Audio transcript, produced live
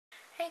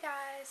Hey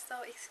guys,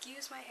 so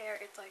excuse my hair,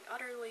 it's like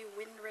utterly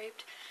wind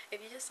raped.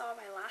 If you just saw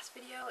my last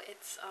video,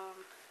 it's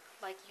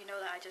like you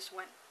know that I just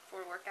went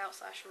for a workout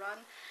slash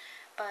run.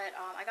 But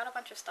I got a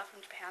bunch of stuff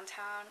from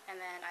Japantown, and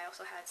then I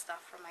also had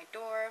stuff from my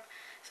dorm.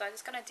 So I'm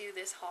just gonna do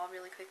this haul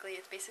really quickly.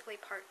 It's basically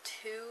part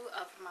 2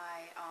 of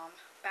my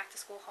back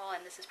to school haul,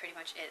 and this is pretty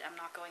much it. I'm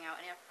not going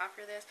out any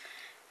after this,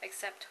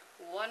 except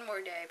one more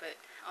day, but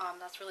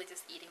that's really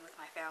just eating with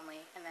my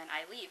family, and then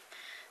I leave.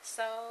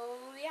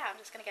 So yeah,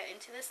 I'm just gonna get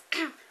into this.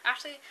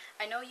 Actually,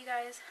 I know you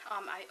guys,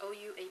 I owe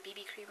you a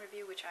BB cream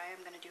review, which I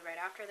am gonna do right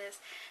after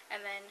this, and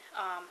then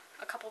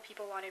a couple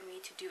people wanted me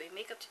to do a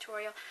makeup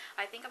tutorial.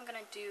 I think I'm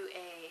gonna do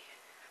a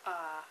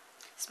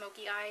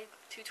smoky eye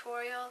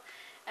tutorial,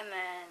 and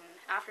then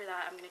after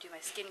that I'm gonna do my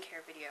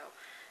skincare video.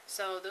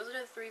 So those are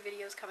the 3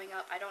 videos coming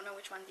up. I don't know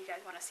which one you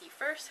guys want to see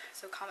first,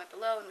 so comment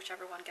below, and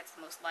whichever one gets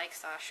the most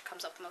likes /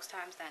 comes up the most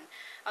times, then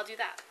I'll do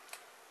that.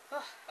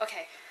 Oh,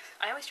 okay,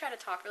 I always try to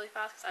talk really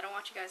fast because I don't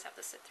want you guys to have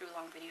to sit through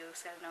long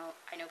videos.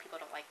 I know people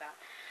don't like that,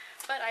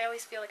 but I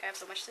always feel like I have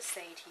so much to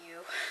say to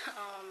you.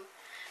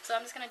 So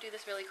I'm just gonna do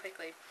this really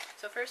quickly.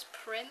 So first,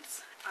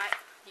 prints.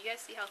 You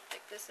guys see how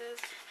thick this is?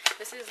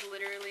 This is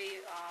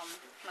literally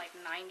like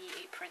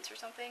 98 prints or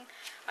something.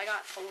 I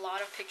got a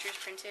lot of pictures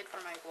printed for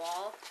my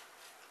wall.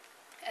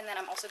 And then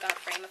I'm also gonna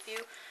frame a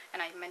few, and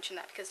I mentioned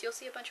that because you'll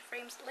see a bunch of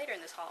frames later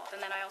in this haul.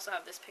 And then I also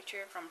have this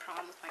picture from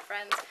prom with my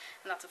friends,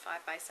 and that's a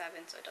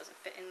 5x7, so it doesn't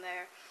fit in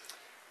there.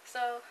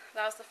 So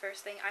that was the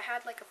first thing. I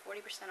had like a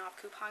 40% off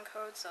coupon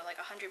code, so like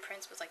 100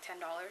 prints was like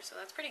 $10, so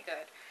that's pretty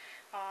good.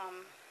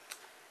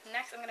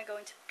 Next I'm gonna go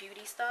into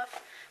beauty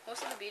stuff.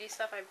 Most of the beauty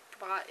stuff I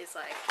bought is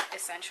like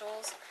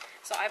essentials.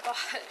 So I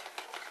bought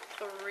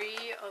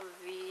 3 of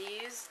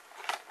these.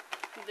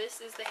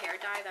 This is the hair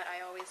dye that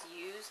I always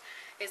use.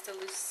 It's the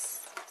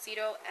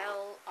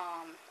Lucido-L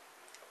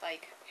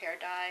like hair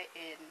dye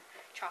in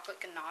chocolate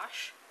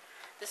ganache.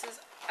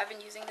 I've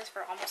been using this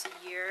for almost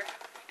a year,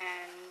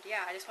 and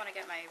yeah, I just want to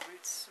get my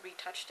roots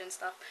retouched and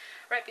stuff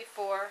right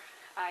before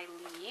I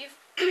leave.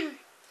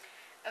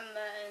 And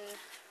then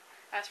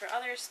as for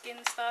other skin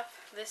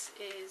stuff, this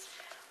is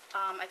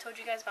I told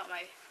you guys about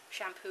my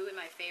shampoo and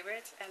my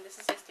favorites, and this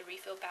is just the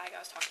refill bag I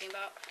was talking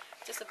about.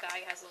 Just a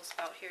bag has a little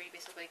spout here. You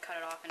basically cut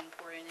it off and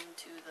pour it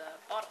into the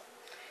bottle.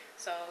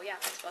 So yeah,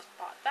 I just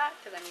bought that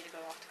because I need to go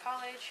off to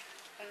college.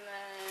 And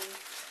then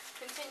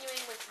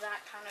continuing with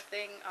that kind of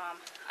thing,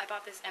 I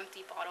bought this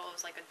empty bottle. It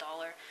was like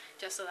 $1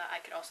 just so that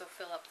I could also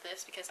fill up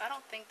this, because I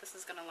don't think this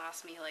is gonna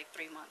last me like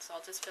 3 months. So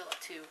I'll just fill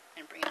up 2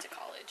 and bring it to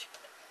college.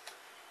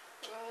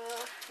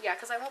 Yeah,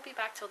 because I won't be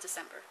back till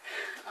December.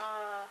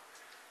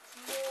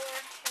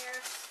 More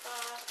hair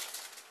stuff.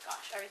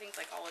 Gosh, everything's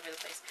like all over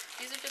the place.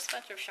 These are just a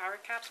bunch of shower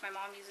caps. My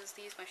mom uses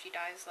these when she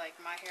dyes like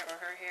my hair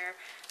or her hair,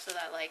 so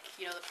that, like,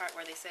 you know, the part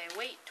where they say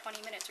wait 20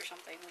 minutes or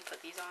something, we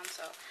put these on.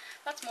 So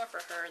that's more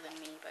for her than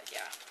me, but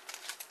yeah.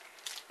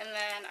 And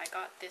then I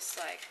got this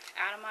like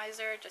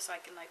atomizer just so I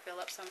can like fill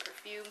up some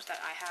perfumes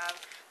that I have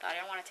that I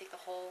don't want to take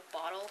the whole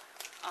bottle.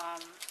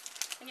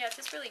 And yeah,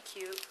 it's just really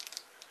cute.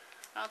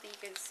 I don't think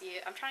you can see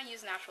it. I'm trying to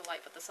use natural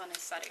light, but the sun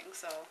is setting,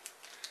 so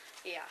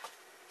yeah.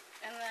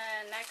 And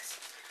then next,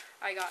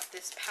 I got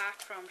this pack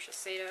from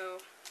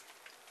Shiseido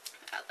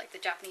at like the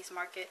Japanese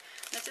market.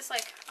 And it's just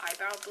like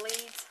eyebrow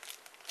blades,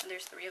 and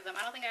there's 3 of them.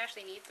 I don't think I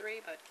actually need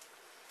 3, but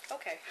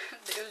okay.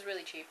 It was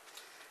really cheap.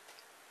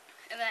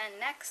 And then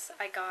next,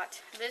 I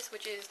got this,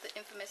 which is the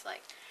infamous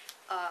like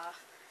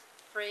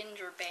fringe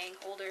or bang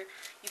holder.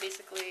 You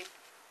basically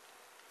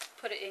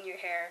put it in your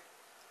hair,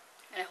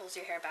 and it holds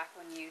your hair back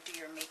when you do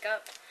your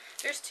makeup.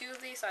 There's 2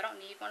 of these, so I don't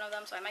need one of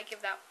them, so I might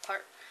give that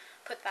part,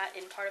 put that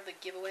in part of the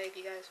giveaway if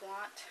you guys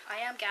want.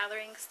 I am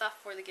gathering stuff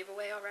for the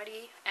giveaway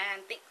already,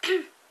 and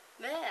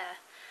bleh,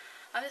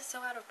 I'm just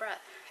so out of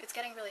breath. It's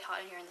getting really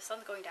hot in here, and the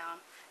sun's going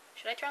down.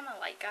 Should I turn on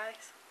the light,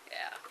 guys?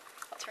 Yeah,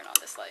 I'll turn on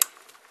this light.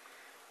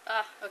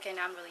 Okay,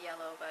 now I'm really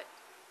yellow, but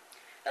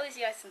at least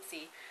you guys can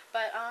see.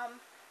 But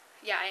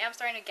yeah, I am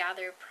starting to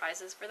gather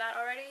prizes for that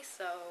already,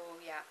 so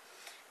yeah.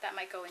 That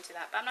might go into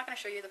that, but I'm not going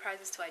to show you the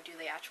prizes till I do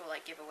the actual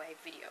like giveaway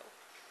video.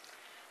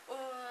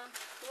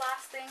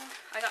 Last thing,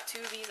 I got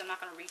 2 of these. I'm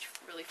not going to reach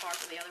really far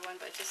for the other one,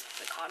 but it's just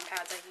the cotton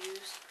pads I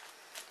use.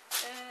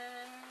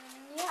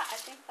 And yeah, I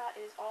think that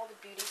is all the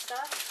beauty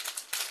stuff.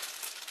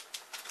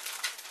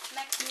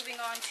 Next,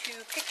 moving on to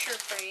picture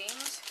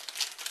frames,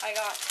 I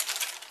got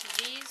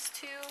these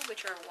 2,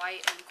 which are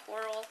white and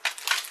coral,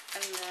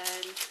 and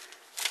then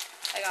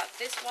I got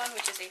this one,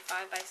 which is a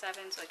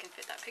 5x7, so it can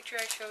fit that picture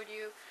I showed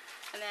you.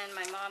 And then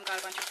my mom got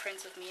a bunch of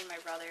prints of me and my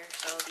brother,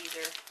 so these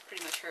are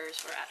pretty much hers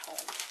for at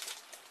home.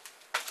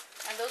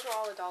 And those were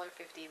all $1.50.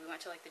 We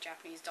went to like the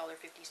Japanese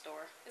 $1.50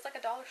 store. It's like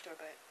a dollar store,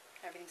 but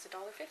everything's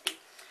 $1.50.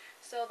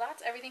 So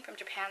that's everything from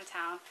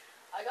Japantown.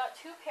 I got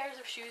 2 pairs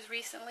of shoes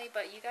recently,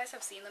 but you guys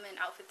have seen them in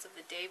outfits of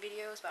the day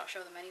videos, but I'll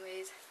show them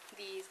anyways.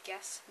 These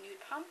Guess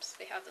Nude pumps.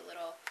 They have the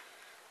little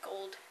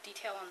gold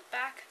detail on the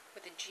back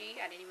with a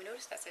G. I didn't even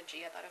notice that said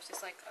G. I thought it was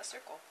just like a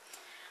circle.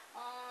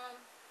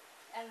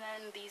 And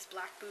then these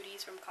black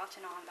booties from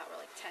Cotton On that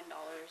were like $10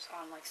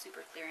 on like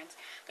super clearance.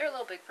 They're a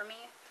little big for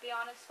me, to be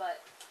honest,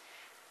 but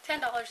 $10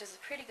 is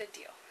a pretty good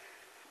deal.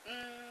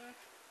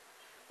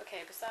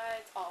 Okay,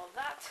 besides all of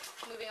that,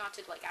 moving on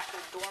to like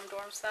actual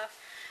dorm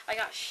stuff. I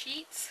got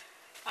sheets.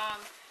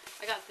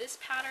 I got this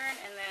pattern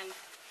and then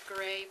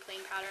gray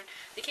plain pattern.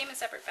 They came in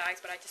separate bags,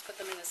 but I just put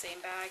them in the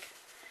same bag.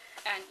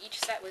 And each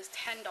set was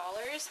 $10.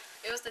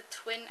 It was the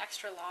twin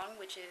extra long,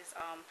 which is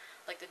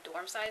like the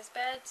dorm size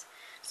beds,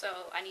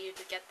 so I needed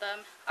to get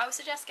them. I would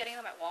suggest getting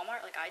them at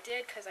Walmart like I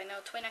did, because I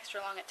know twin extra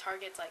long at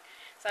Target's like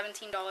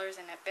 $17,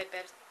 and at Bed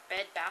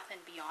Bath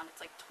 & Beyond it's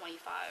like $25.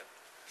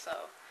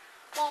 So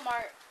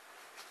Walmart.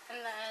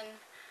 And then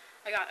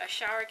I got a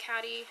shower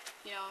caddy,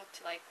 you know, to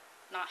like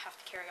not have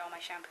to carry all my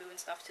shampoo and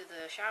stuff to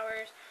the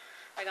showers.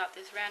 I got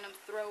this random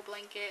throw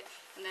blanket,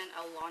 and then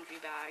a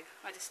laundry bag.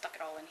 I just stuck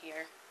it all in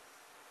here.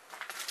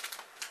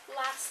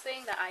 Last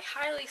thing that I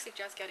highly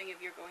suggest getting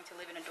if you're going to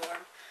live in a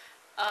dorm,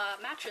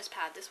 Mattress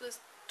Pad. This was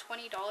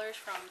 $20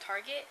 from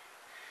Target,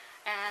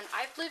 and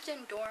I've lived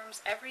in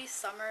dorms every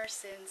summer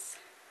since,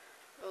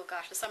 oh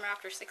gosh, the summer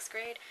after 6th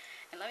grade,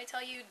 and let me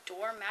tell you,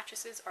 dorm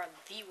mattresses are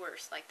the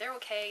worst. Like, they're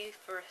okay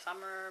for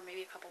summer,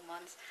 maybe a couple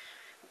months,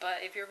 but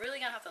if you're really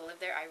gonna have to live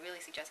there, I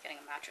really suggest getting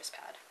a Mattress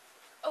Pad.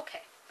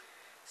 Okay,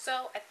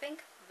 so I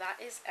think that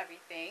is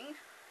everything.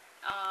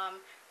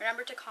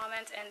 Remember to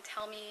comment and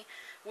tell me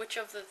which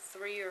of the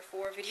 3 or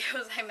 4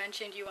 videos I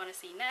mentioned you want to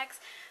see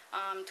next.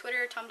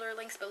 Twitter, Tumblr,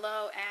 links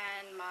below,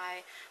 and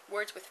my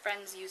Words with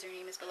Friends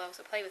username is below,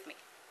 so play with me.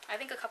 I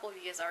think a couple of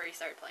you guys already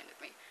started playing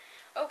with me.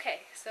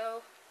 Okay,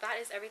 so that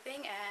is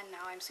everything, and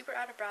now I'm super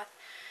out of breath,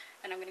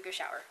 and I'm gonna go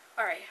shower.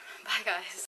 Alright, bye guys.